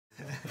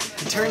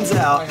turns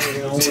out,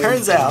 yeah.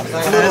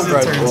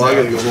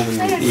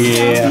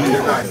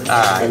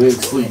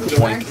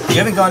 You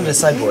haven't gone to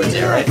Sideboard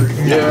yet, right?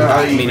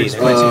 Yeah, me neither.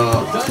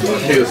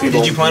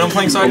 Did you plan on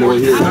playing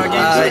Sideboard?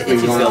 If you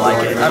feel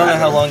like it. I don't know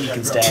how long you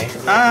can stay.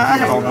 I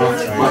don't know.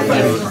 I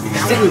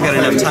think we've got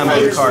enough time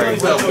on the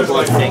card.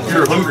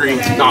 You're hungry.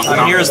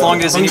 I'm here as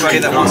long as anybody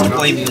that wants to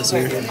play me is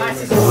here.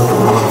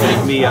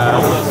 Let me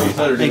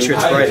make sure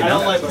it's bright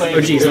enough.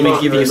 Oh geez, let me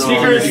give you some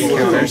counters.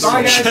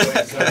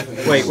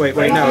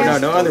 Wait,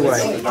 no, other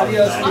way.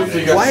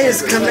 Why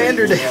is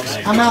Commander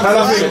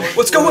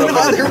What's going on?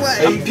 other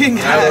way? I'm being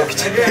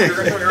hacked.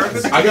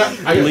 I got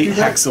Elite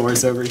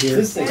Hacksaws over here.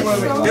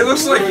 It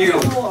looks like you.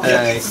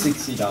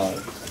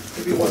 $60.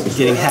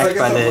 Getting hacked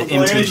by the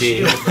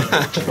MtG.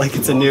 Like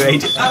it's a new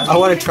age. I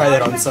want to try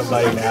that on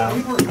somebody now.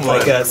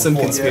 Like some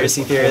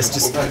conspiracy theorist,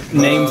 just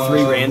name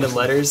 3 random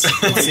letters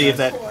and see if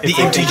that... The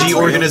MtG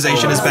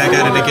organization is back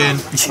at it again.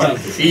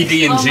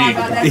 ED&G.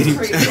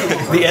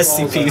 The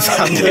SCP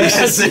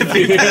Foundation.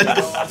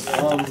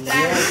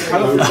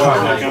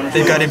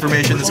 They've got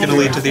information that's going to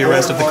lead to the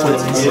arrest of the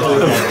Clintons.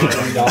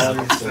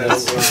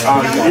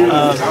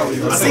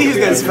 See who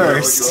goes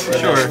first.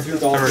 Sure. I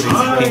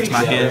already peeked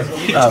my hand.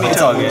 Oh,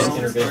 it's all good.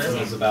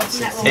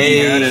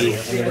 Hey.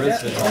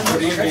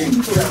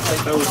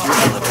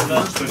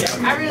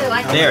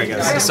 There it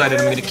goes. I decided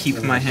I'm going to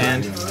keep my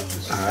hand.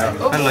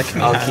 I like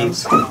my I'll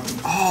hands. keep.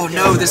 Oh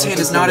no, this hand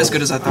is not as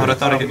good as I thought. I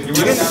thought I could. You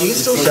can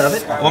still shove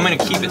it. Well, I'm going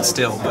to keep it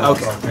still, but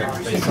Okay.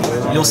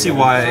 you'll see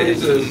why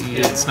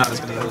it's not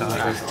as good as I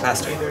thought.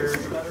 Faster.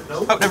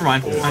 Oh, never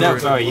mind. No,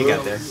 oh, you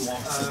got there.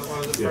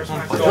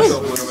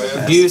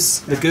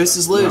 The goose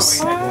is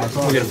loose.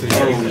 We'll get a food.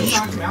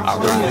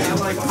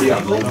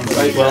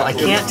 Alright. Well, I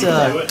can't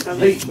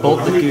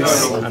bolt the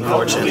goose,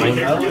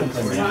 unfortunately.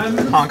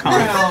 Honk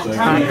honk.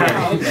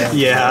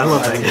 Yeah, I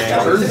love that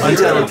game.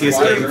 Untitled Goose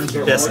Game,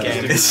 best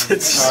game. It's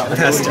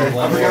best.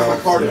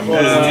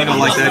 You don't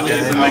like that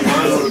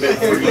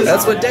guy.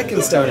 That's what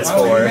Deccan Stone is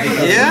for.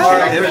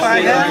 Yeah, if I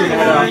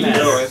had.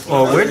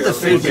 Well, where did the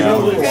food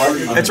go?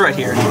 It's right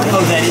here.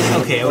 Oh, that is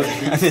okay.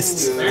 I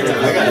missed.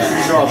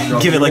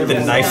 Give it like the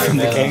knife from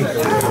the king.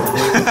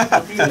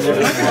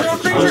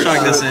 I'll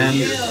chuck this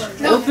in.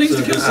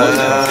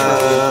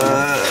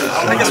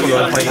 I guess we'll go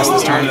ahead and play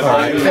this turn.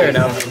 Alright, fair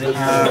enough.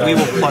 We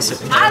will plus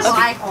it. You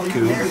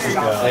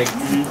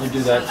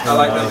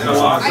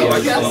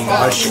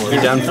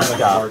done for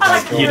Scout?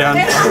 You done?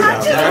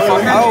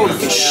 Oh,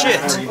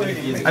 shit.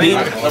 I mean,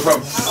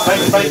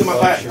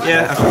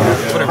 yeah,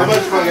 whatever.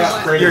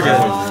 You're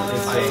good.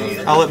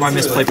 I'll let my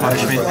misplay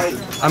punish me.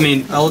 I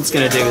mean, all it's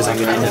gonna do is I'm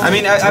gonna... I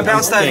mean, I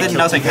bounced that and then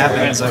nothing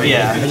happened, so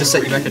yeah. I just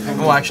set you back at...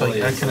 Well, actually,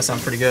 that kind of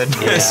sounds pretty good.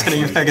 Yeah. Setting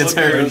you back at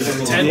turn. You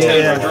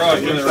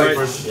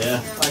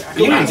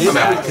can do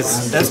that,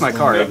 because that's my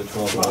card.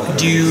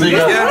 Do you...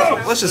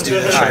 Yeah, let's just do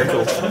that. Alright,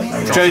 cool.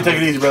 Try to take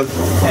it easy, brother.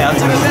 Yeah, I'll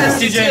take my best,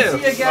 too.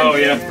 Oh,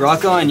 yeah.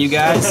 Rock on, you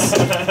guys.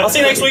 I'll see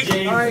you next week.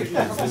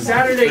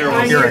 Saturday, You're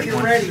right.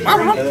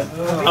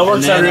 I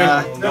work Saturday.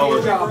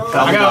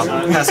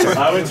 Pastor.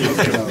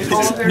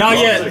 Not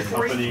yet.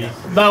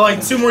 About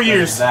like 2 more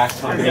years. Oh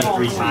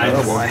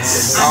boy.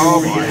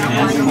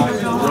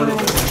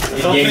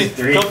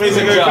 Company's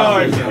a good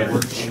card.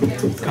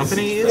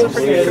 Company is a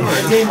pretty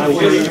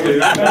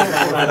good card.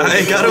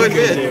 I gotta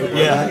admit.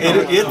 Yeah,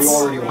 it's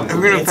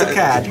It's a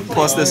CAD.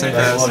 Plus this and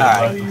fast.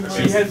 alright.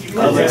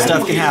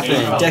 Stuff can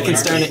happen. Deccan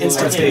Stone at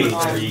instant speed.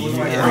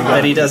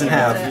 That he doesn't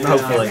have,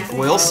 hopefully.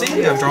 We'll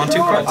see. I've drawn 2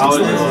 cards since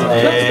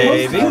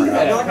then. Maybe.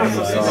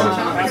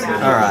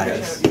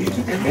 Alright.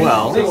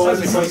 Well,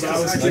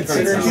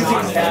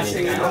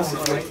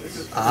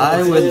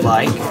 I would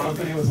like...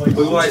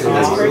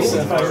 I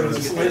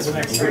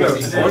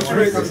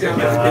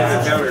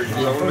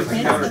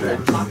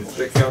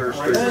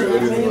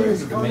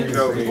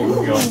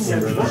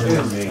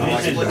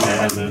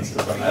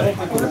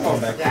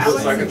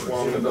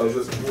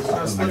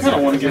kind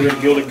of want to get rid of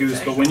Gilded Goose,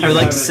 but when you I would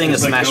like to sing a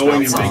Smash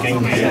Mouth song.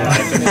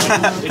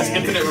 It's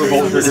infinite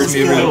revolt triggers.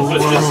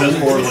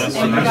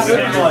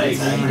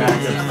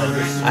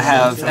 I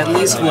have at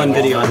least one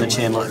video on the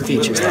channel that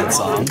features that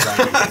song.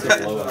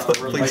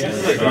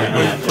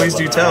 Please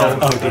do tell.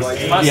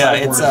 Yeah,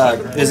 it's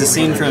there's a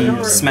scene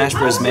from Smash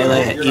Bros.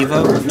 Melee at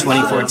EVO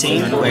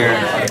 2014 where,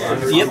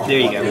 yep, there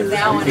you go.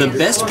 The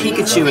best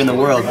Pikachu in the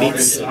world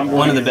beats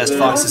one of the best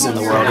foxes in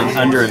the world in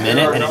under a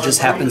minute, and it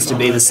just happens to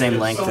be the same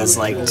length as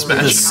like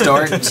the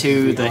start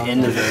to the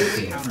end of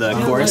the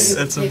course.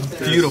 That's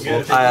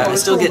beautiful. I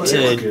still get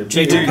to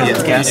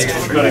cast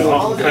Cutting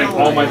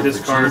all my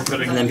discard,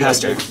 and then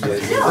Pastor.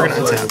 We're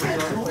gonna untap.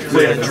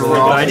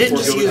 But I didn't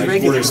just use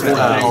regular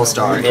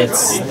All-Star.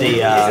 It's the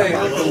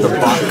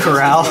Bant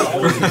Corral.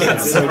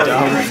 It's so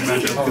dumb.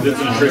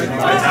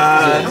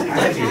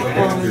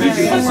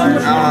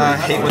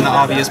 Hate when the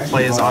obvious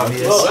play is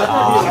obvious.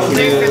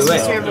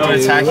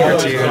 Attack here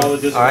too.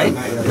 Alright,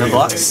 no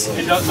blocks.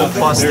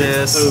 Plus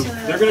this.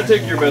 They're going to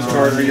take your best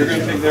card, or you're going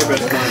to take their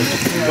best card.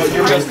 But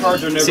your best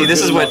cards are never. See,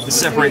 this is what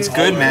separates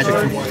good Magic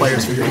from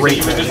players who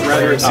great Magic.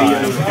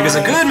 Because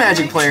a good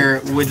Magic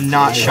player would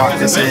not shock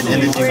this in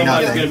and then do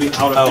nothing.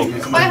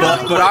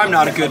 But I'm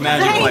not a good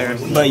Magic player.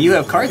 But you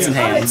have cards in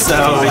hand, so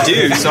I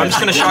do, so I'm just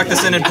going to shock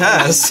this in and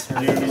pass.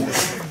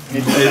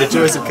 the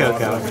choice of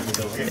Coco.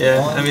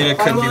 Yeah, I mean, it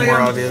couldn't be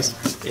more obvious.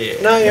 Yeah.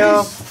 No,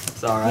 y'all.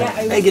 It's alright.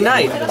 Hey, good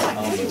night.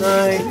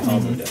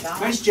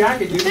 Nice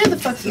jacket, dude. Where the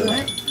fuck you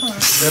went?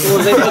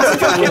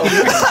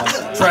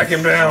 Track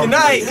him down. Good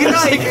night. Good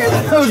night.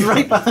 That was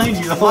right behind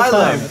you the whole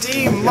time.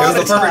 It was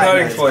the perfect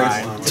hiding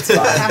place.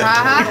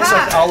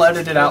 I'll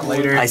edit it out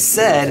later. I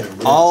said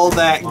all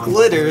that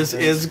glitters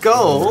is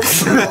gold.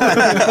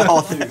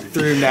 All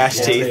through Gnash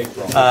Teeth.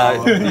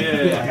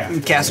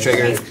 Cast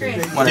trigger.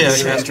 Yeah,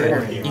 cast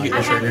trigger. You get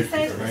your trigger.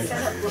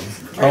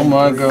 Oh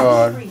my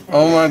god.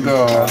 Oh my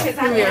god.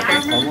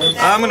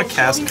 I'm gonna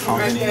cast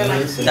Company. Dear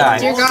God, it's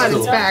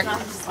back.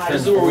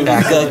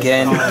 Back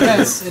again.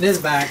 Yes, it is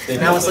back.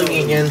 Now it's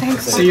leaking again.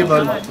 See you,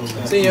 bud.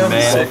 See you.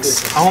 Man.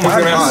 Oh my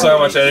There's god. so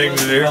much editing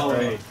to do.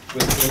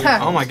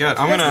 Oh my god.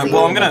 I'm gonna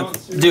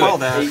Do call it.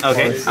 that.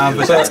 Okay.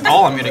 But that's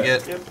all I'm gonna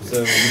get.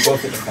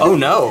 Oh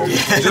no.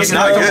 Just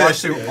not good.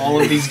 Watch through all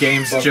of these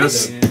games.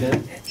 Just. You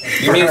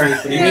need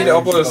to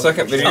upload a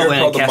second video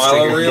called the cast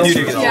Milo trigger. Reel.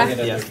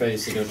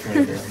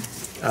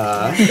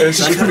 It's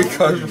just gonna be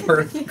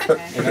covered.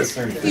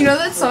 You know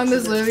that song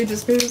that's literally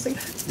just me just like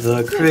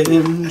The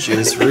cringe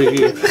is real.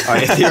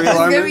 Alright, Ethereal it's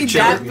Armor. gonna be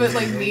that but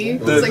like me.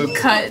 It's like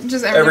cut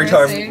just Every time I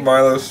time say.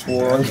 Milo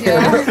swore on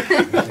camera.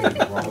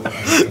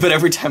 Yeah. But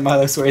every time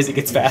Milo swears, it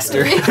gets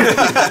faster.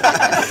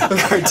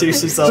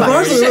 Cartouche of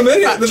Solidarity.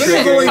 Surprisingly, the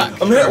video's only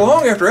a minute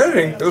long after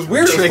editing. It was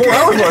weird. It was 4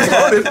 hours when I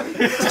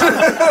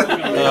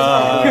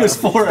started. It was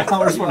 4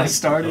 hours when I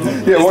started.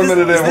 Yeah, 1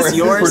 minute in. this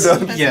yours? We're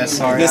done. Yeah,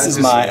 sorry. This is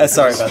my.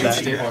 Sorry about that.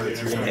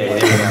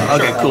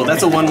 Okay, cool.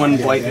 That's a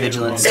 1/1 white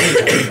vigilance.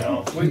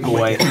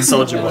 Boy,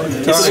 soldier boy.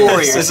 This is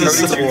warrior. This is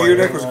Cody's gear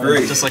deck was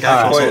great. just like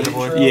actual Alright.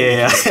 Soldier Boy.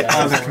 Yeah.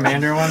 The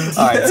commander one.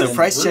 Alright, so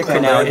price check for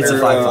now. It's a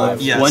 5/5.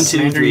 Yes. 1,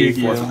 2, 3,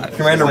 4, 5.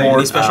 Commander Moore.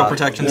 Any special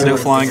protections? No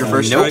flying or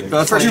first Nope. strike?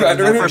 First You strike.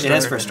 got it? It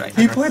has first strike.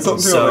 He played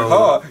something too. So, I'm like,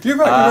 oh, you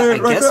got I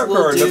right guess that we'll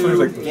card. That's what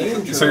do- he's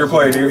like. So you're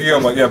playing? Yeah,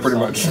 I'm like, yeah, pretty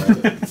much.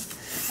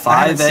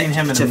 5 seen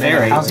him in a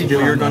minute. Teferi. How's he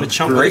doing? You're going to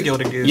chump the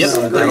Gilded Goose.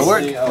 Yep, that'll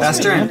work.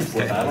 Fast turn.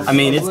 I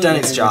mean, it's done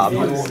its job.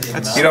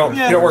 You don't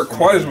work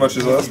quite as much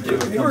as us,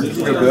 but you work a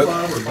good bit.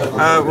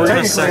 We're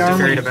going to sack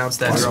Teferi to bounce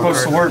that draw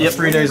Supposed to card. work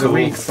 3 days a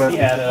week, but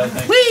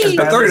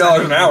But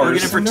 $30 an hour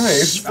is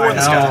nice. 4 in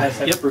the sky.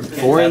 Yep,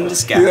 4 in the Dude,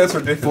 scout. that's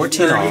ridiculous.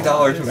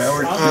 $30 an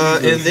hour.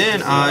 And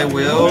then I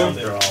will.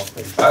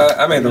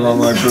 I made the wrong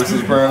life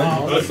choices,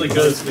 Brian.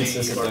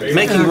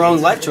 Making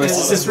wrong life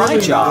choices is my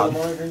job.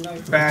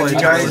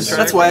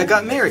 That's why I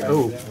got married.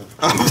 Oh.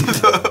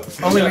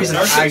 only reason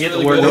I get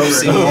the word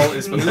oopsie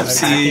is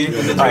See.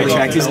 Alright,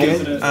 track is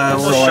good.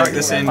 We'll shock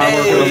this in.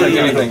 Don't take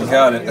anything.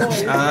 Got it.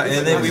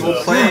 And then we will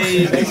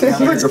play. I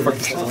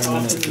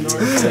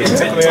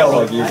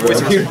love you,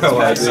 bro. You know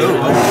I do.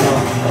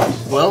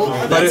 Well,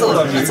 that's a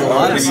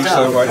lot of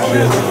stuff.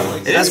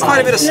 It is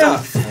quite a bit of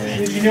stuff.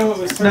 No,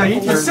 you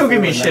can still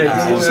give me shit.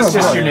 It's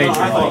just your nature.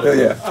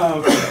 Yeah.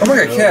 I'm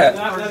like a cat.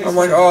 I'm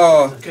like,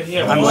 oh,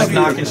 I'm like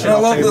knocking shit I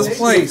off love tables. this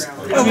place. I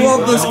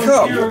love this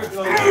cup.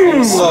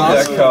 Love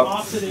that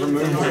cup.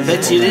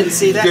 Bet you didn't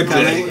see that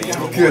coming.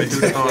 Good.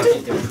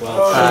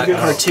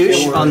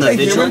 Cartouche on the Hey,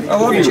 vigilant. human, I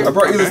love you. I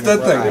brought you this dead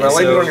thing, and I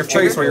laid it on your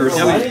face while you were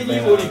asleep.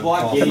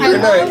 I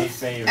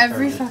love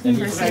every fucking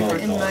person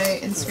in my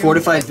Instagram.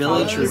 Fortified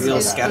Village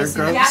reveals scattered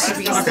growths.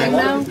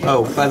 now.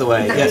 Oh, by the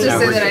way, yeah, Just no,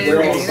 say that I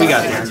didn't do we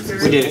got it.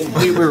 We did it.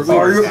 We were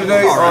Are you up to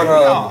date on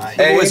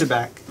the boys are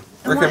back.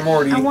 Rick and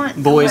Morty?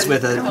 Boys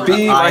with a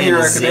B, I My and Hero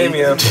a Z.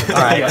 Academia.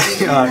 Alright,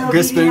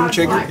 Gryff Boon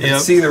trigger.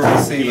 See the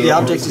receiver. The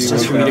object is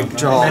just for me to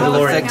draw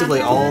effectively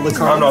all the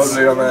I'm not up cards. to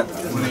date on that.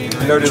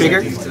 No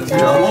Trigger.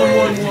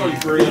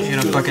 Draw. You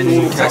know,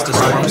 fucking cast a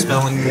storm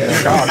spell and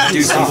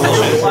do some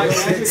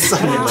bullshit.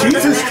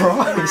 Jesus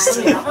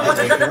Christ.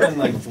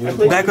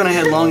 Back when I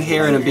had long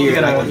hair and a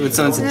beard, when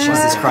someone said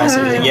Jesus Christ,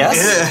 I'd be like, yes.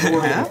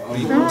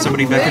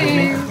 Somebody beckoned to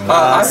me.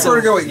 I prefer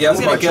to go with yes,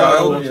 I'm my gonna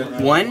child.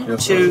 go 1,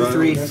 2,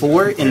 3,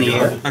 4 in the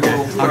air. Okay,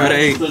 I'll go to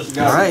 8.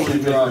 Alright.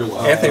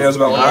 Anthony knows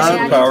about my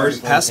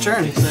superpowers. Pass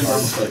turn.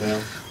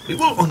 We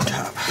will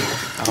untap.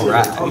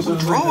 Alright.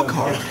 Draw a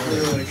card.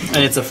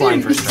 And it's a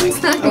flying first strike.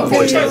 It's not gonna be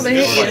able to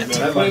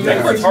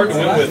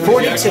hit you.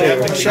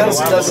 42. Shadows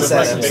of Douglas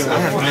Adams. I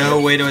have no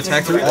way to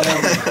attack through that.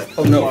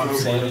 Oh no.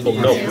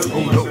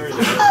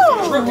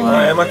 Oh,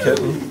 I am a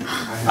kitten.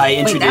 I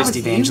introduced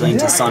Evangeline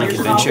to Sonic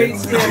Adventure.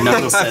 And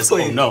Knuckles says, "Oh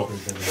no."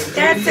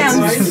 That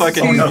sounds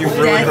Fucking, you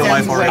ruined her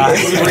life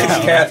already.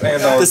 Cat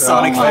and all The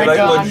Sonic I thing.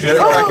 legit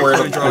wear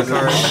the Draw a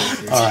card.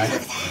 Alright.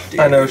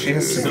 I know, she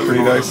has super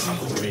pretty dice.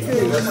 okay.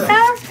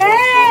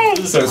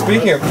 So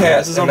speaking of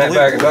cats and that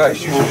bag of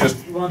dice, you should just...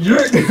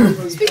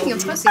 Speaking of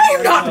pussy,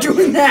 I'm not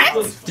doing that.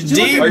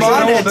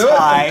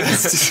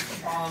 Demonetized.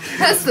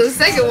 that's the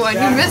second one.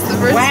 You missed the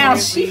first Wow, one.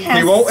 she has.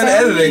 He won't in so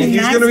editing, many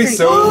he's nice gonna be things.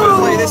 so...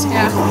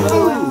 Yeah.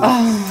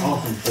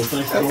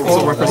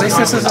 Well, at least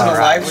this isn't a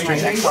live stream.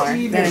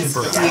 That is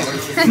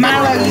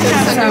Milo, you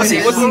have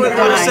some. What's the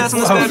stats on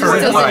this bad boy?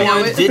 Doesn't know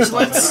Alright, it.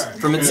 vigilance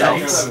from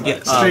itself.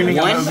 Streaming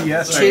on 1, OBS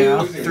right 2,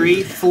 now.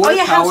 3, 4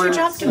 yeah, how's power, your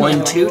job doing?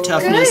 1, 2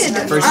 toughness,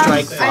 Good. first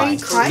strike I fly.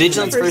 cried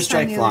Vigilance, the first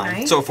strike time the fly. other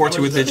night. So a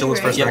 4-2 with vigilance,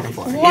 first Yeah. strike, and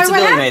fly. It's a what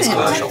Billy Mays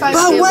happened? special. Five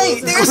But tables wait,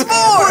 and there's stuff.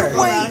 more!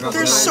 Well, Wait,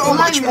 there's so mine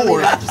much really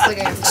more. bad, just like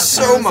I am.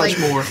 So much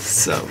more.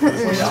 So.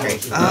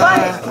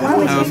 I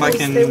don't know if I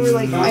can They were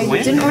like, I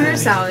win. didn't order a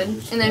salad,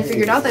 and then I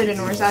figured out that I didn't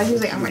order a salad. He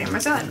was like, I'm ready for my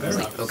salad. I was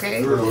like,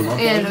 okay.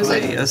 And I was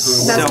like, A that's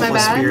my selfless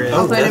bad. spirit.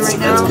 I'll play it right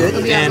now. good.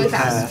 It'll be out And really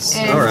pass. fast.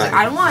 And he was like,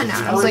 I don't want it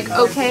now. I was like,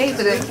 okay.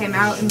 But then it came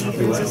out and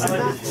he was just like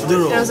that.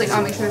 And I was like,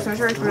 I'll make sure there's no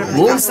charge. Whatever.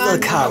 Monster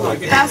Coward.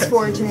 Fast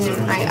forward to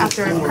the night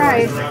after I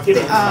cried,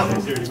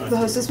 the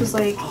hostess was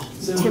like,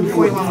 Tim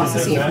 41 wants to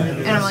see you.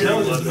 And I'm like,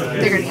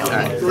 they're gonna yell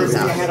at me for this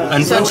out.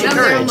 Unflinching So I'm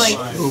Courage. like,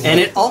 And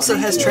it also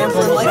has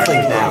trample and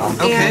lifelink now.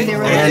 and they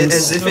were like, And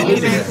as if it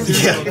needed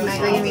it. yeah. Good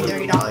night. They gave me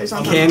 $30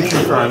 on top Can of it.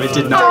 confirm it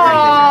did not. Oh,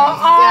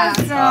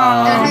 awesome. And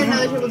I had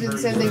another table do the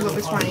same thing, but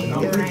with 20 the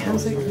other night. I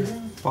was like,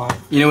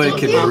 You know what it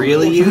could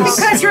really use?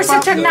 Because you're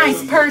such a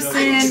nice person.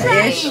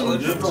 Ish.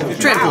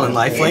 Trample and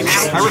lifelink.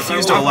 I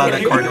refuse to allow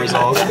that card to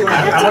resolve.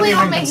 I wouldn't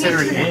even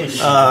consider it ish.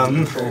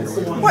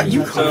 What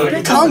you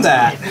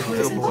combat?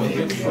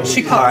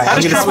 She Alright, I'm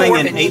gonna trample swing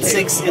work? an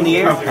 8/6 in the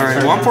air. Alright,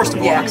 well, I'm forced to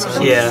block.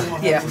 Yeah.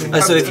 Yeah.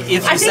 So if you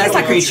I think sack it's a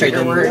like a creature, trigger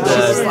then word. It's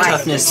just the like-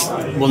 toughness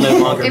will no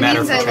longer it matter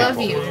means for I love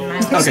trample. you.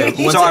 Okay,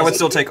 So I would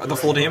still take the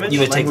full damage? you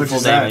would take the full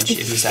damage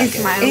if you sack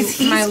it. Is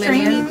he My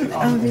streaming?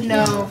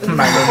 No,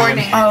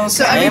 recording. Oh,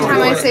 So every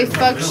time I say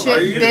fuck,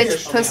 shit,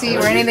 bitch, pussy,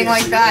 or anything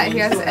like that, he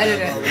has to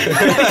edit it.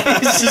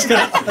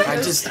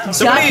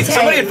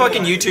 Somebody in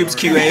fucking YouTube's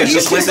QA is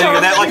just listening to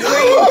that like,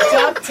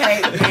 Duct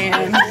tape,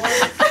 man.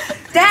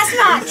 That's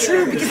not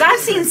true because I've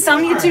seen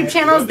some YouTube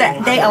channels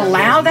that they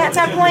allow that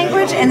type of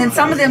language, and then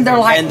some of them they're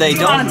like And they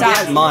don't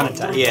get demonetized.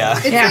 monetized. Yeah.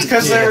 Yeah,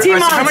 because they're-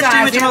 how much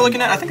damage am I demonetized.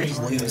 looking at? I think I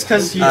just lose.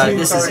 Because YouTube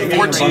this is already makes a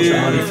bunch of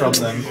money from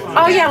them.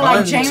 Oh yeah, like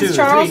 1, James 2,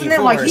 Charles, 3, and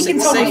then like 4, he can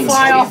 6, totally 7.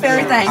 fly off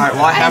everything. Alright,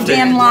 well, I have and to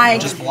then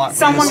like just block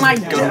someone this.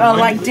 like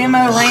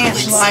Demo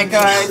Ranch, like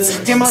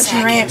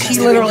Demolition Ranch, he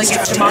literally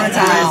gets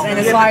demonetized, and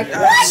it's like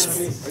what?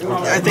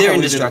 They're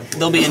indestructible.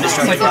 They'll be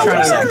indestructible for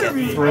a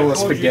second. Throw a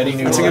spaghetti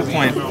noodle. That's a good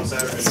point.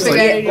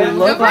 Spaghetti. It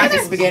looked Go like a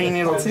brother. spaghetti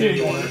noodle too.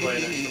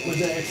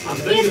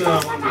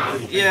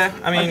 Yeah,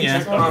 I mean,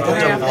 yeah.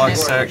 Double block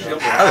stack.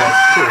 Okay,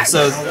 cool.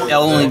 So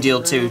I'll only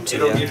deal 2 to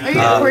you.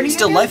 recording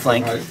Still again?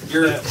 lifelink.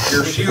 Your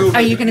shield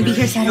Are you gonna be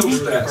here Saturday?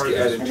 has to be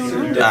added to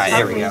your deck. Alright,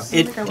 there we go.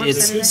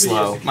 It's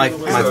slow. My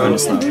phone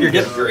is slow. You're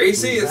good. Your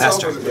AC itself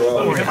doesn't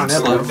go up.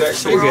 Slow.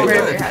 So you're good.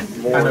 Whatever you had.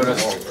 I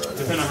noticed.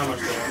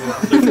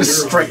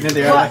 Just straighten it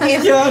Well, there.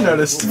 if, Yeah, I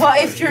noticed. well,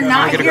 if you're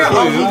not here,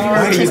 I'll give you a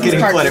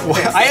Christmas card.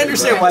 I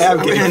understand why I'm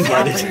getting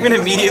flooded. I'm gonna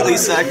immediately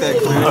sack that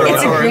clue.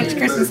 It's a Grinch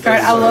Christmas card.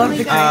 I love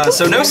the Grinch.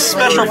 So no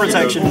special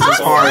protections as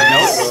far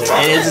as Nope.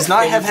 It does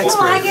not have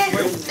hexproof.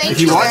 Thank If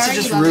you want to Larry.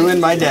 just Love ruin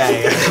my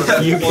day,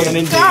 you can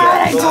indeed.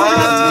 Deputy.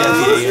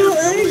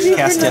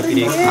 Cast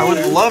deputy. I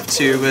would love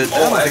to, but I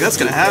don't think that's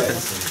gonna happen.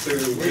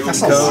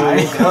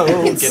 Go,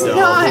 get the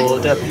whole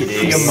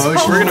deputy.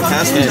 We're gonna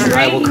pass the And turn.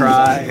 I will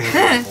cry.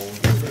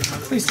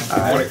 When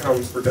it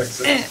comes for deck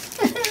six.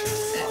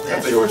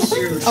 Your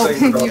huge Oh,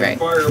 thing about you're right.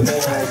 fireball.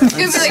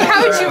 It was like,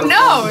 how would you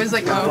know? It was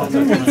like, oh, it's a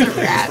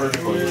rat.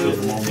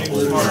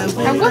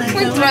 At what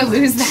point did I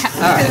lose that?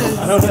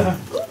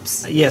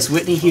 Yes,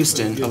 Whitney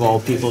Houston, of all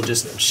people,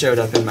 just showed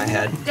up in my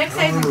head. Deck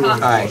saves and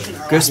costs. Alright,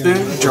 Gryff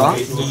Spoon, draw.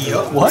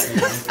 What?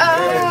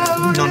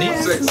 No need.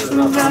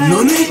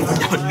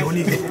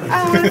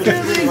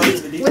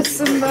 With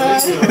some,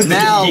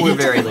 Now we're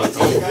very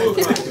lethal.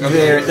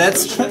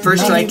 That's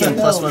first strike and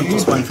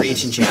 +1/+1 for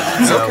each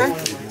enchantment. So,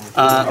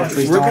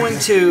 we're going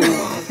to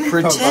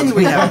pretend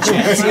we have a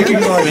chance here.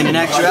 I mean, in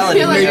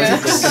actuality,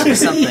 there's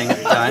something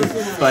done.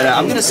 But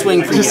I'm going to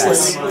swing for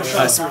yes.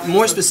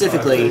 More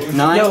specifically,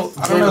 9,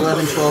 10,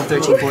 11, 12,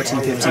 13, 14,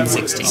 15,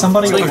 16.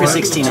 Somebody Swing for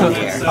 16 in the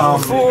air.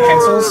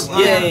 Pencils.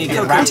 Yay,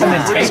 go Wrapped them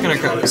in He's tape. gonna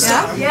go.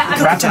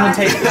 Wrapped them in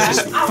tape.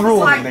 Just threw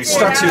them. And they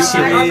stuck to the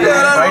series. Right?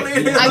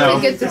 I can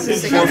get this a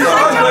second.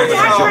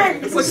 How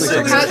quick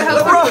did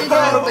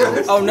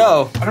you Oh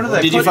no! I don't know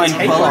that. Did you find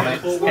Queller?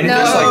 And it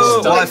just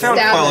like Well, I found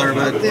Queller,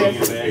 but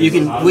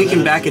We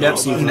can back it up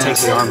so you can take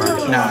the armor.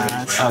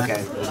 nah.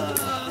 Okay.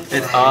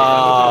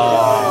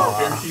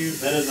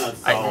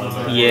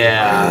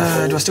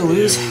 Yeah. Do I still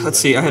lose? Let's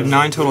see. I have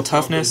 9 total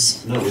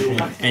toughness,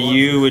 and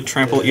you would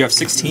trample. You have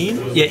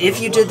 16. Yeah,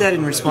 if you did that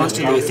in response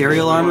to the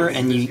Ethereal Armor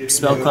and you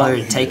spell color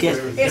to take it,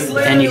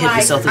 and you hit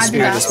the Selfless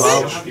Spirit as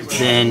well,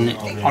 then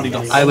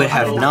I would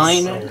have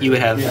 9. You would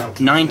have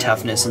 9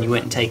 toughness, and you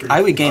wouldn't take.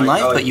 I would gain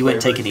life, but you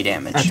wouldn't take any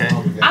damage. Okay.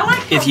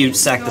 If you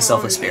sack the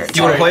Selfless Spirit. Do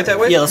you want to play it that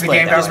way? Yeah, let's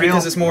play it that way.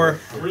 Because it's more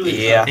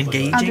Yeah.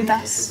 engaging. I'll do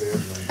this.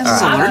 This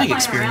is a learning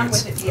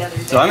experience.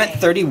 So I'm at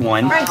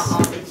 31.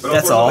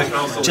 That's all.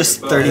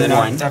 Just 31.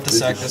 I have to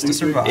sack this to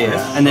survive.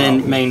 Yeah. And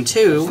then main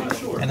 2,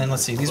 And then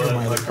let's see. These are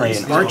my other play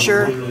an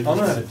Archer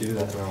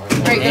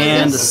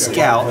and a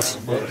Scout.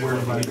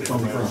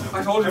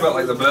 I told you about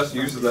like the best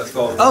use of that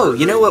spell. Oh,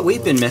 you know what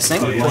we've been missing?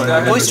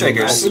 Voice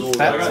triggers.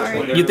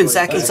 You've been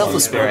sacking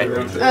Selfless Spirit.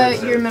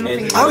 Your middle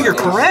finger. Oh, you're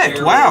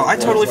correct. Wow, I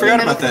totally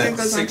forgot about that.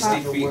 Goes on top.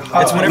 60 feet It's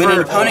high. When an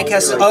whenever. opponent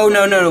casts. Oh,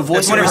 no.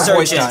 Voice whenever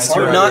voice resurgence. dies,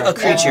 right. Not a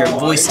creature.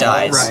 Voice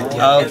dies.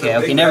 Right.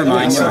 Okay, never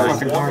mind.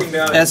 Walking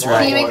down That's Can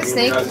you right. make a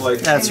snake?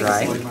 That's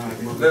right.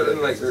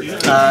 like,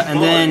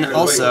 And then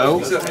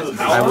also,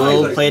 I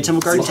will play a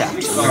Temple Card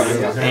tapped.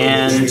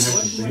 And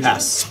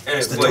pass. and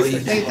it's Like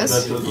like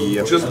this.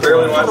 just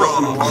barely wide.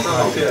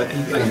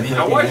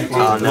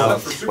 Oh, no.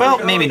 Well,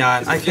 maybe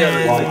not. I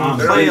can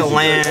play a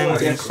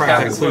land and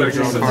crack a clue to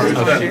draw a card.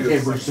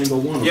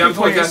 Yeah, I'm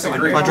totally casting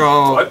green. I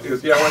draw. What?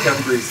 Yeah, I want to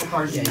cast green.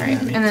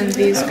 Alright, and then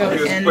these go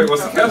in. Wait,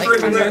 what's the cast like,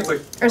 rate in there? It's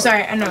like, or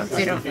sorry, I know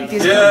they don't.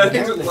 These yeah, go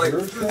he's in. just like,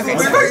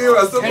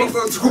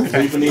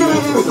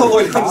 all the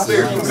way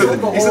downstairs.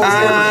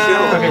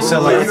 Okay, so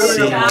let's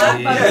see. We're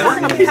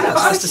gonna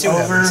pass just to see what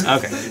happens.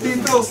 Okay.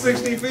 He fell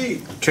 60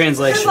 feet.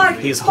 Translation.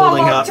 He's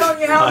holding up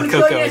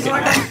Coco again.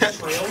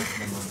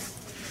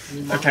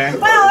 Okay.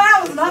 Well,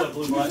 that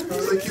was not.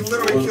 Like, you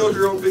literally killed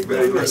your own big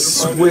bad.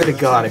 Swear to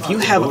God, if you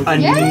have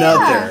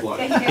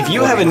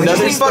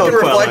another spell Fucking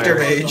reflector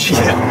queller, mage.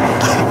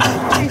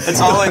 That's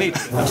all I need.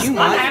 do you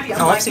mind?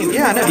 Oh, I've seen.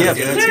 Yeah, I know.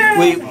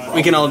 Yeah.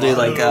 We can all do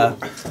like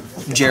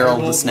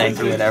Gerald the Snake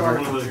or whatever.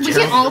 We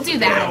can all do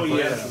that.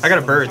 I got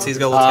a bird, so he's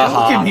got a little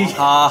tail.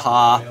 Ha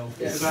ha.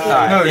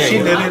 No, she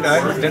did it.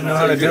 I didn't know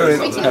how to do We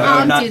it. can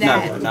all Not do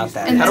that. not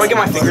that. And How do I get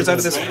my this fingers out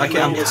of this? I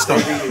can't. I'm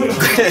stuck.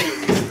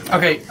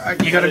 Okay,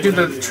 you gotta do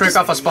the trick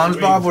off of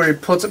SpongeBob where he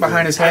puts it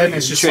behind his head and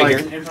it's just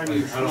Trigger.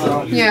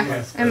 like.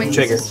 Yeah, I make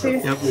Trigger. this too.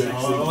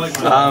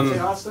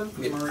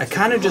 I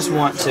kind of just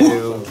want to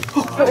do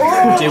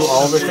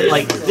all the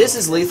like this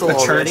is lethal The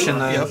already, church in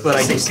the but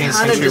I 16th kind of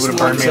century just would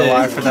have want burned me to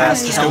alive for that.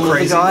 cast Helm of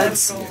the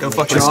Gods, Go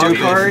fucking draw a stupid.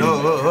 card,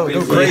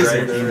 Go crazy.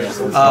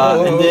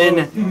 and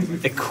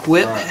then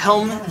equip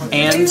Helm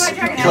and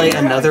play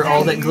another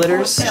All That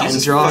Glitters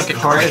and draw a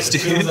card.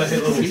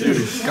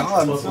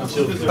 God.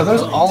 Are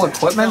those all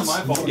equipments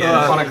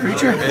on a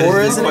creature? Or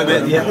is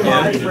it? Yeah.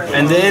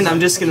 And then I'm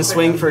just gonna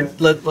swing for.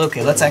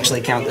 Okay, let's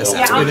actually count this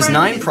out. It was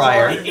 9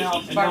 prior.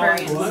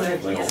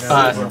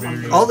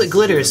 All That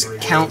Glitters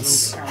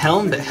counts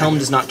Helm, but Helm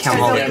does not count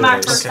All That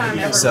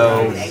Glitters.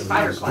 So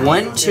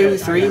 1, 2,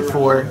 3,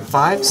 4,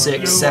 5,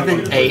 6,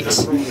 7,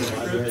 8.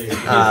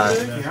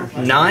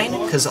 9,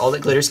 because All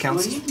That Glitters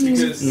counts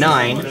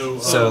 9.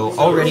 So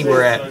already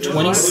we're at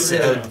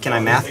 26. Can I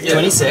math?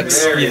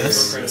 26.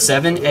 Yes.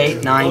 7,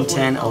 8, 9,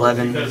 10,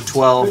 11,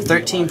 12,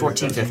 13,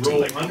 14,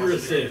 15.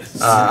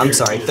 I'm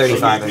sorry,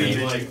 35. I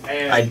mean,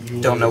 I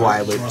don't know why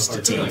I looped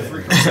to team.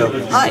 So,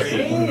 hi.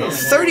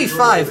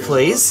 35,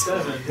 please.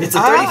 It's a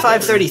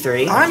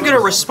 35-33. I'm gonna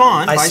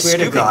respond. I by swear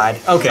to scooping. God.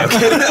 Okay.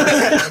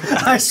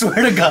 I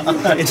swear to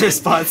God. In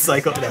response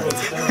cycle. No.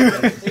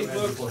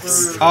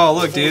 Oh,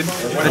 look, dude.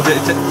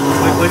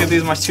 Look at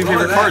these, my 2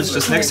 favorite cards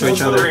just next to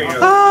each other.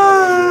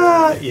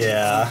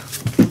 Yeah.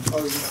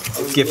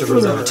 Gift of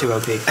Orzhova 2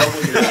 OP.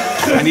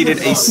 I needed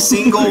a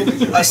single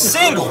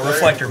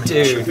reflector mage.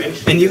 Dude.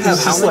 And you have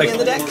how many in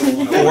the deck? 4?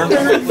 4,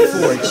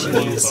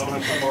 jeez.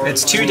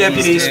 It's 2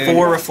 deputies,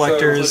 4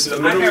 reflectors.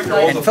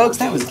 And folks,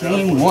 that was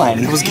game 1.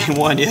 It was game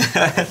 1, yeah.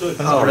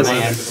 Oh,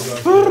 man.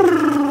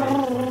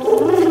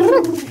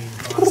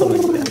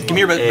 Give me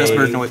your best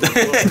bird noise.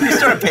 You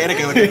started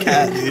panicking like a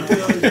cat, dude.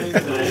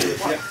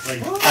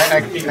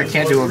 I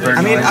can't do a bird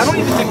I mean, noise. I don't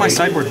even think my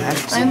sideboard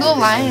matters. I'm the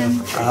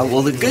lion.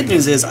 Well, the good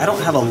news is I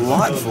don't have a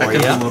lot for you.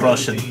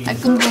 Russian. I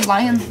can do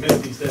lion.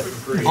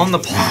 On the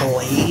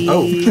plate.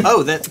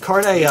 Oh, that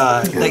card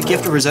that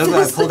Gift of Orzhova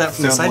I pulled out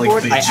from the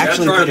sideboard, I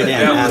actually put it in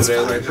as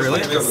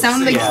Really?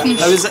 Sound like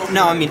fish. I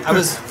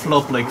was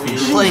Float like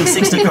fish. playing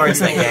 60 cards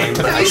that game,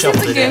 but I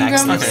shuffled it in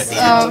accidentally.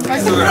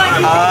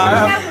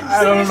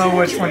 I don't know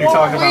which one you're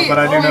talking about, but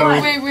I do know.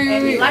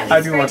 Wait.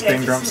 I do watch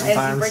Game Grumps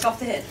sometimes. Break off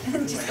the head.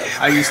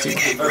 I used to.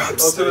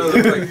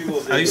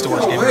 I used to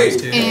watch Game Grumps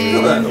too.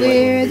 And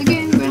they're the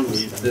Game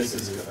Grumps.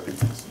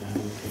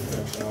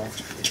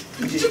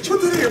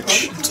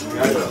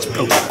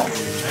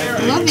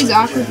 I love these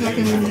awkward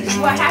fucking.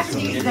 What happened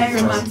to you today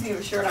reminds me of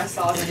a shirt I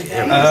saw the other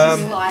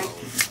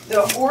day.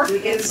 The orc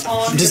is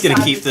on. I'm just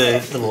gonna keep the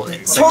little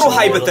Total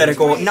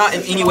hypothetical, not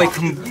in any way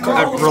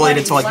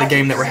related to like the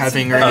game that we're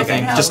having or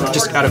anything. Just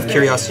out of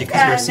curiosity,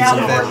 because you're a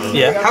seasoned vet.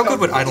 Yeah. How good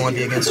would Eidolon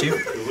be against you?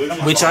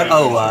 Which I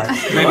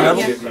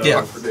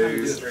Yeah.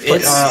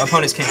 But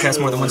opponents can't cast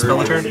more than one spell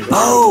a turn.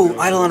 Oh,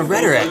 Eidolon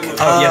Rhetoric.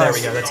 Oh yeah, there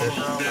we go. That's it.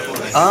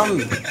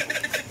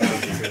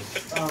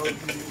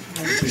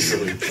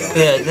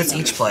 Yeah, that's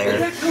each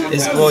player.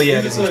 Well, yeah,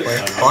 it is each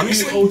player.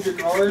 Honestly,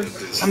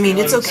 I mean,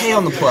 it's okay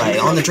on the play.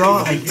 On the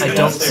draw, I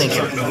don't think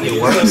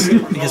it works,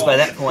 because by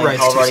that point, Right,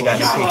 I've already got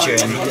a creature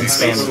and can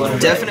spam it a little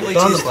bit. Definitely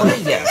But on the choose play,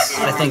 yes.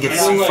 I think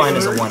it's fine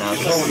as a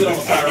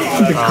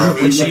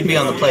 1-up. Which should be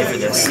on the play for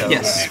this, so.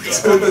 Yes.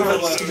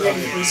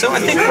 So I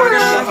think we're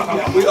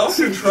gonna We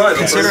also tried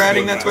consider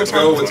adding that to our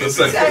go with the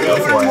second.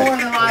 More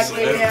than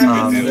likely,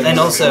 yeah. And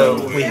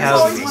also, we have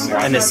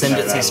an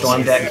Ascendancy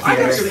Storm deck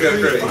here,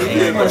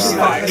 and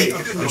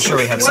I'm sure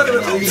we have something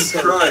else.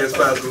 Try as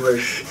fast as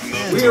they.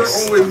 We are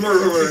always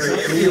murdering.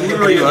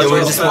 Yeah,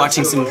 we're just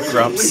watching some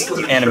grumps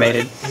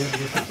animated.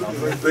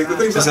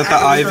 Is that the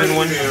Ivan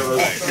one?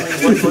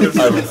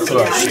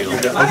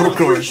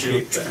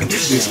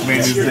 This man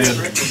is dead.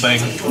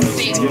 Bang.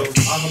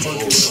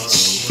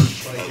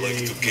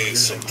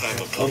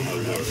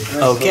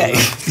 Okay.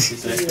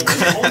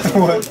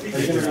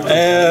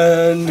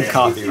 And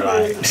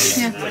copyright.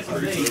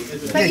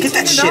 Yeah, get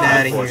that shit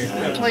out of here.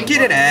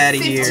 Get it out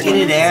of here. Get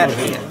it out of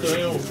here.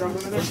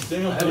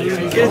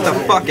 Get it the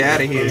fuck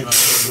out of here.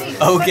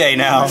 Okay,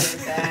 now.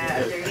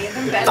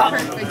 That's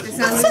perfect. It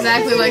sounds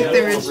exactly like the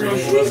original.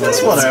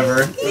 That's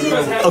whatever.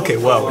 Okay,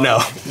 whoa, no.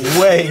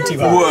 Way too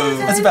high. Whoa.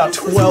 That's about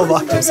 12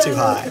 octaves too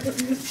high.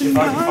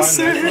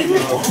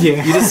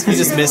 Yeah. You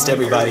just missed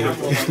everybody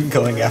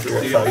going after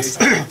it first.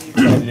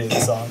 Trying to do the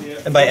song.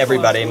 And by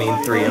everybody, I mean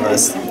 3 of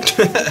us.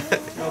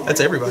 That's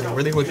everybody.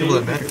 We're the only people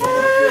that matter.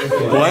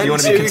 One, you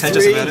want to be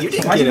contentious about it? You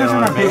didn't get it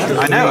on me.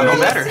 I know, it don't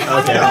matter.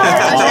 Okay.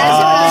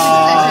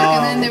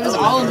 And then there was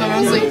all of them. I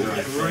was like,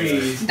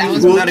 that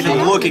was Without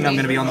even looking, I'm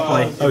going to be on the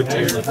play. Oh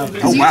dear.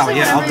 Oh wow,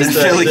 yeah, I'll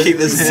definitely keep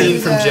this scene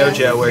from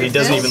JoJo where he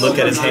doesn't even look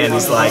at his hand.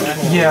 He's like,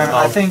 Yeah,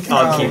 I think.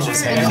 I'll keep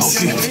his hand.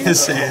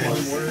 His hand.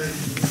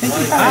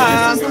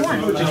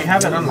 Did you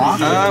have it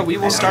unlocked? We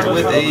will start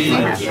with a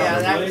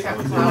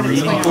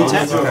reading full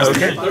tap.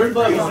 Okay. Okay.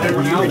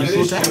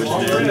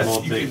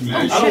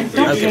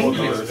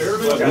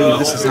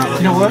 This is not.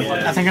 You know what?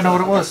 I think I know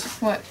what it was.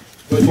 What?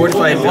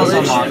 Fortified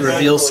Village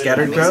reveals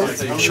Scattered Grove.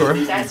 Sure.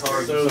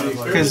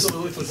 Because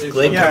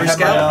Gladecover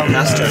Scout.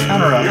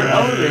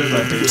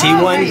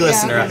 T1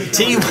 Glistener.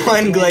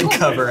 T1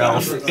 Gladecover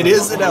Elf. It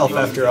is an elf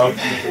after all.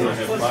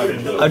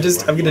 I'm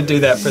gonna do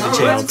that for the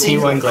channel.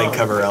 T1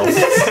 Gladecover Elf.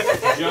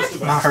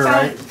 Not her,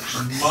 right?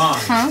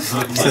 Huh?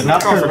 said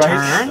not for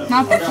turn.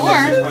 Not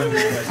before.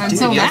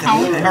 Until now. I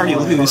already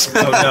lose.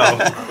 Oh no.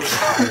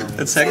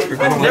 That's heck for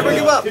good. Never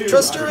give up.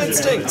 Trust your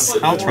instincts.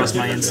 I'll trust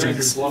my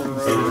instincts. We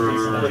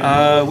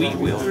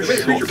will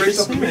short this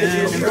and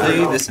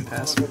play this and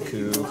pass.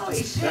 Cool.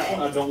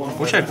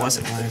 Wish I'd was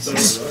it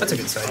last. That's a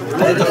good side.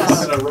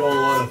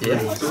 Yeah.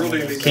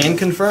 Can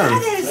confirm.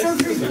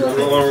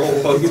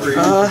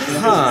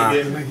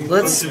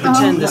 Let's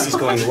pretend this is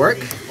going to work.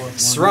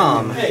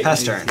 Sram,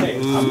 pass turn.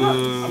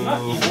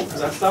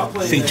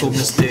 Fatal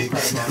mistake.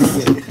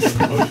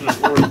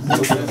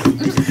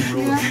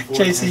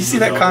 Chase, you see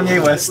that Kanye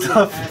West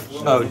stuff?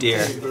 Oh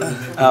dear.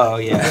 Oh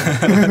yeah.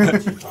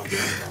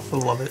 I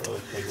love it.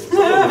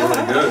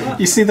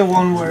 You see the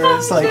one where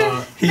it's like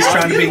he's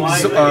trying to be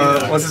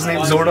what's his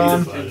name,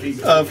 Zordon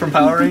from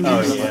Power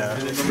Rangers. Oh yeah.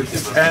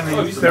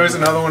 And there was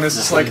another one that's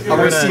just like I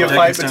want to see a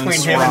fight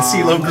between him and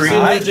CeeLo Green.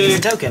 It's a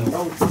token.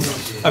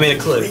 I mean a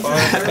clue.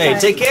 Hey,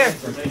 take care.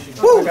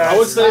 Woo! I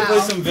would say play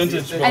some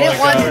vintage. But I didn't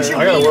want to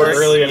I gotta work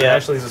early and Yeah.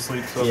 Ashley's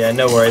asleep. So Yeah,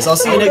 no worries. I'll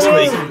see you next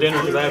week. dinner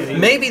because I haven't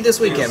eaten. Maybe this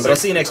weekend, but I'll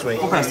see you next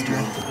week.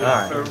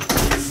 Alright.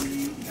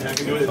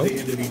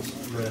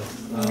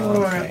 What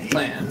do I have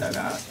planned? I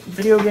got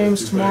video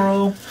games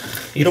tomorrow.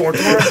 You don't work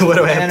tomorrow? What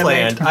do I have Anime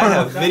planned? I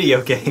tomorrow. have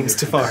video games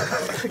tomorrow.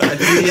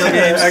 Video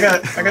games. I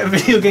got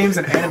video games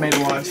and anime to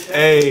watch.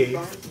 Hey,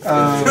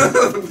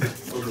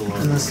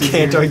 Let's see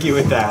can't here. argue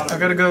with that. I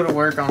gotta go to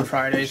work on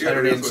Friday,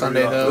 Saturday, and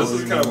Sunday though.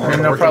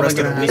 And they're probably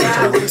gonna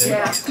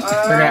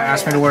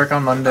ask me to work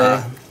on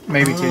Monday,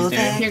 maybe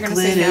Tuesday. You're gonna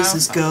say no.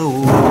 Is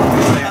go.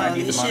 I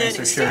need the money,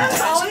 so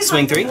sure.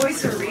 Swing 3.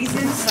 Voice of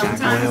reason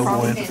sometimes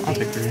probably I'll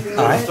pick 3.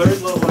 Alright.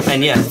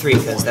 And yeah, 3,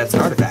 because that's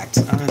an artifact.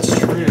 That's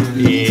true.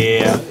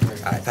 Yeah.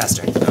 Alright, fast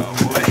turn.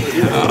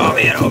 Oh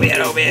man, oh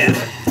man, oh man.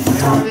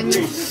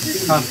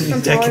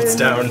 Deck and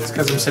stone. It's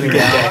because I'm sitting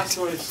decked.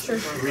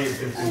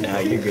 No,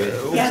 you're good.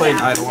 We'll play an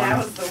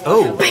Eidolon.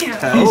 Oh.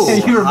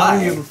 You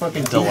remind me of a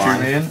fucking teacher,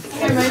 man.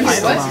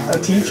 A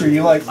teacher,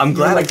 you like. I'm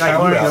glad I got you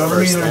towering out over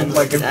me, first, and, then.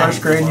 like in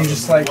first grade, you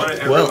just like,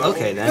 and Well,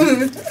 okay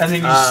then. then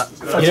you just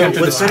You know,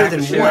 attempted what's to better smack than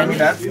the shit out of me.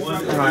 one?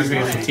 That reminds me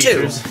of the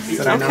teachers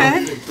that I know.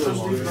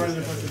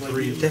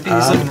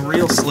 Deputy's looking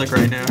real slick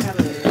right now.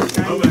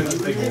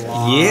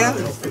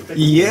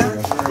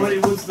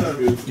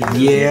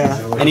 Yeah.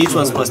 And each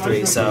one's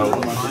 +3, so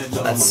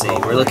let's see.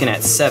 We're looking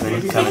at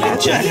 7 coming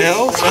at you.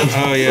 Hell?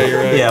 Oh yeah,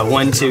 you're right. Yeah,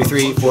 1, 2,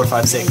 3, 4,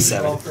 5, 6,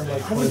 7.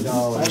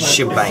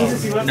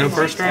 Shebang. No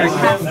first strike?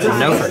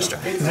 No first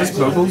strike. Is this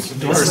Bogles?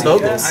 This is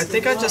Bogles. I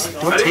think I just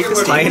do I take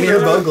this Pioneer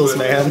Bogles,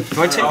 man.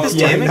 Do I take this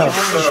Yeah, damage? no.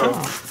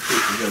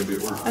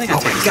 I think I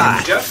take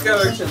God. Jeff's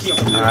gotta keep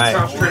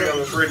concentrating on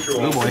this ritual.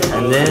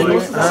 And then,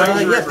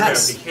 yeah,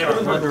 pass.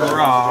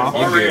 Raw.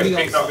 Already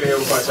can't not be able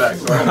to fight back,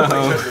 so I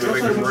have to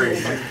make him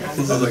rage.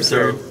 This is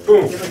absurd.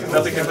 Boom.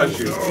 Nothing can touch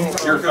you.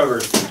 You're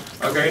covered.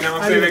 Okay, now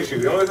I'm saving you.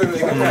 The only thing that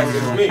can attack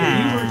is me.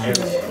 And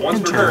once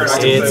per turn, I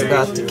can It's say,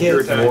 about to get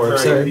more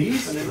absurd.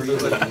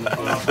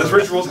 this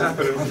ritual's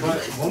happening.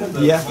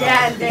 Yeah.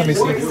 Yeah, and then down and it's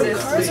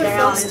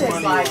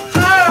like,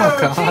 Oh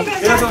god. Yeah,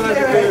 that's all I had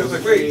to do. It was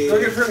like, wait, do I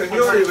get hurt? And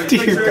heal or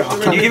Dear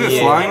God. Can you give it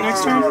flying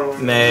next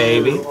turn?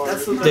 Maybe.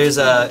 There's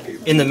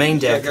in the main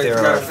deck there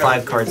are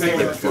 5 cards that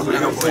give it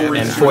flying,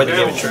 and 4 that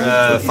give it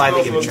 5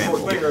 that give it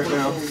trample.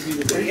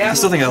 I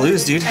still think I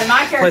lose, dude. and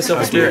my character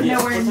Selfless Spirit.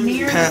 nowhere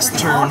near Pass the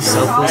turn.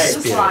 Selfless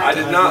Spirit. I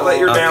did not let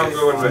your down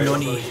go in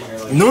vain.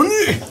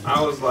 Nani?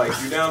 I was like,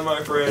 you down,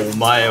 my friend.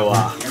 Omae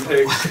wa. You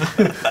take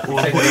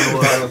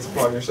violence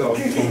upon yourself.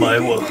 Omae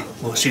wa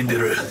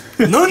shinderu.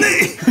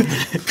 Nani?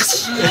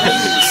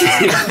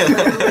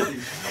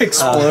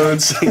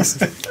 Explodes.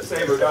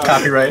 Save or die.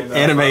 Copyright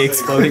anime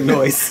exploding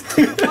noise.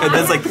 And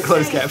that's like the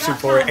closed caption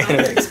for it.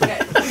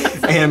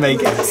 Anime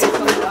gas.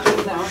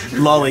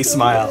 Lolly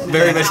smile.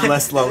 Very much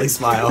less lolly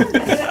smile.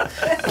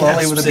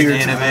 Lolly with a beard.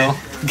 Anime.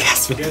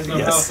 Gasping.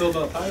 Yes.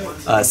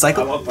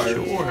 Cycle.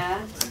 Sure.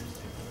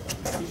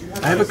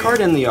 I have a card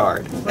in the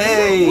yard.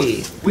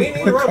 Hey! We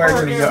need a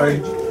Card in the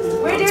yard.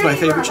 It's my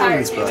favorite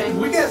children's book.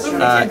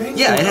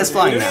 Yeah, it has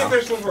flying now.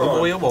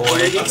 Boy, oh boy.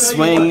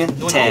 Swing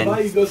 10.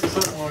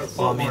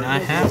 Well, I mean, I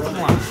have to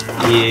line.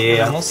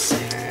 Yeah. Almost.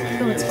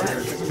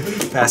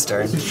 Fast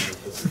turn.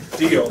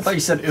 Deal. I thought you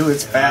said, ooh,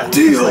 it's bad.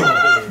 Deal!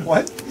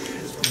 What?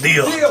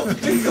 Deal! Deal.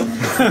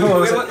 What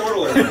was Wait, it? let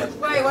Nordle in.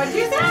 Wait, what did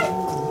you say?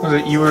 Was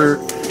it you were...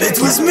 It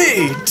was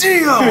me!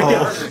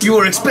 Deal! You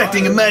were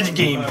expecting a magic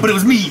game, but it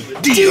was me.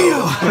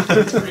 Deal!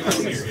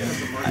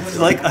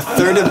 Like a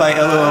third of my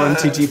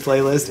MTG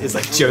playlist is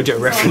like JoJo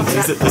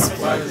references at this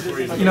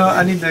point. You know,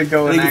 I need to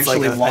go I and think it's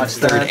like actually a watch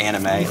third that.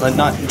 anime. Like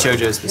not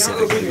JoJo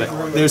specifically,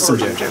 but there's some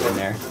JoJo in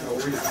there.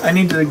 I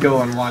need to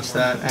go and watch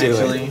that, Do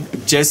actually.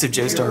 it. Joseph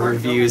Joestar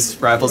reviews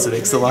Rivals at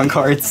Ixalan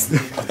cards,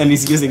 and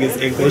he's using his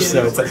English,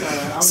 so it's like,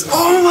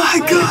 oh my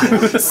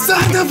god,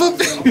 son of a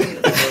bitch!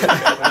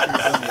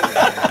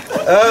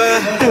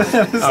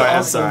 Alright,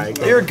 I'm sorry.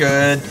 You're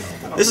good.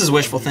 This is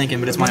wishful thinking,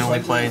 but it's my only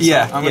play. So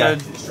Yeah, I'm gonna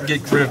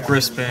get rid of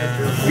Gryff.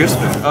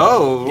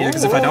 Oh! Yeah,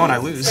 because if I don't, I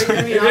lose. Oh,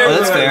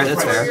 that's fair,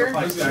 that's fair.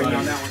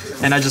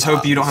 And I just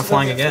hope you don't have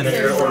flying again.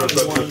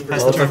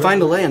 Well, if I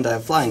find a land, I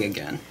have flying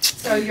again.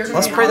 So you're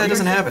Let's pray that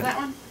doesn't happen. that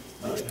one?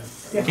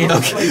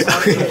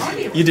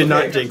 Okay. You did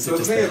not jinx it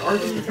just Saying, then.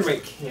 aren't you can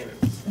make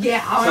cannons?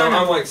 Yeah, So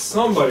I'm like,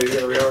 somebody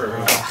there we are.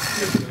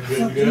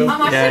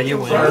 Yeah, you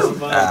win.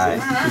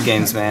 Good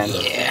games, man.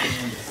 Yeah.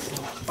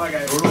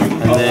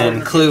 And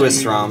then Clue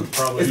is Sram.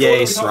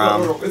 Yay,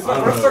 Sram. It's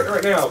not I'm starting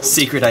right now.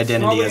 Secret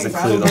identity as a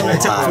clue the whole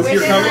time. Within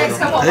the next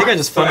couple I think I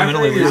just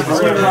fundamentally lose this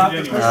game.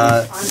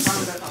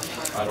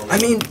 I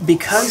mean,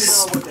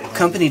 because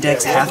company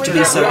decks have to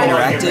be so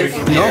interactive,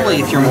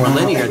 normally if you're more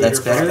linear, that's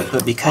better,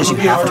 but because you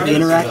have to be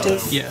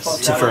interactive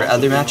Yes. for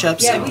other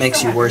matchups, it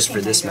makes you worse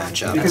for this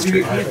matchup.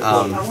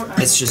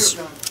 It's just,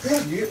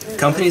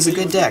 company's a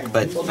good deck,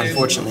 but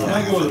unfortunately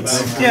that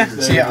happens.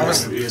 Yeah,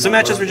 see, Some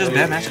matchups were just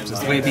bad matchups.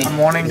 That's the way it be. I'm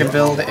wanting to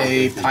build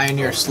a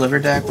Pioneer Sliver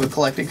deck with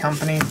Collected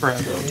Company, but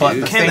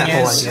the thing that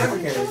whole is,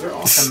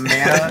 the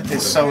mana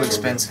is so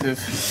expensive.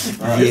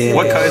 Yeah.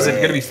 What color is it?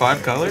 Gonna be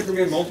 5 colors?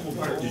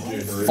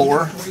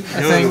 4, I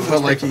think,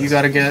 but like you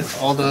gotta get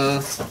all the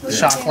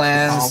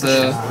Shocklands,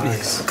 the...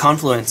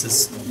 Confluence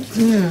is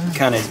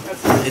kind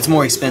of, it's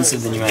more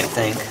expensive than you might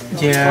think.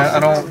 Yeah, I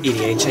don't...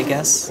 EDH, I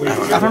guess? I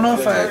don't know. I don't know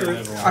if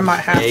I might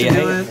have to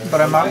do it,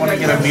 but I might want to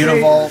get a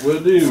Mutavault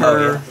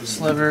for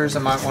Slivers. I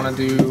might want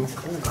to do...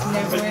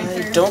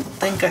 I don't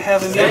think I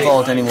have a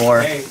Mutavault anymore.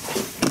 I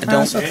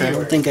don't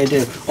think I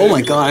do. Oh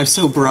my god, I'm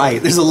so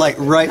bright. There's a light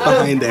right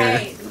behind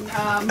there.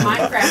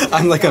 Minecraft.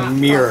 I'm like a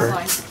mirror.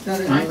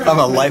 I'm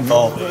a light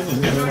bulb.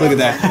 Look at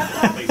that.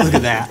 Look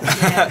at that.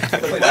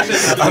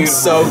 I'm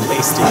so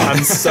pasty.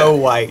 I'm so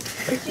white.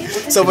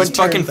 So much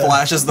Fucking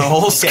flashes the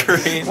whole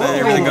screen and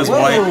everything goes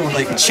white.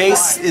 Like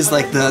Chase is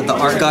like the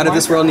art god of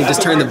this world, and he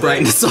just turned the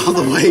brightness all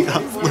the way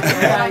up. Look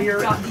at that.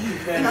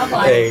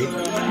 Hey.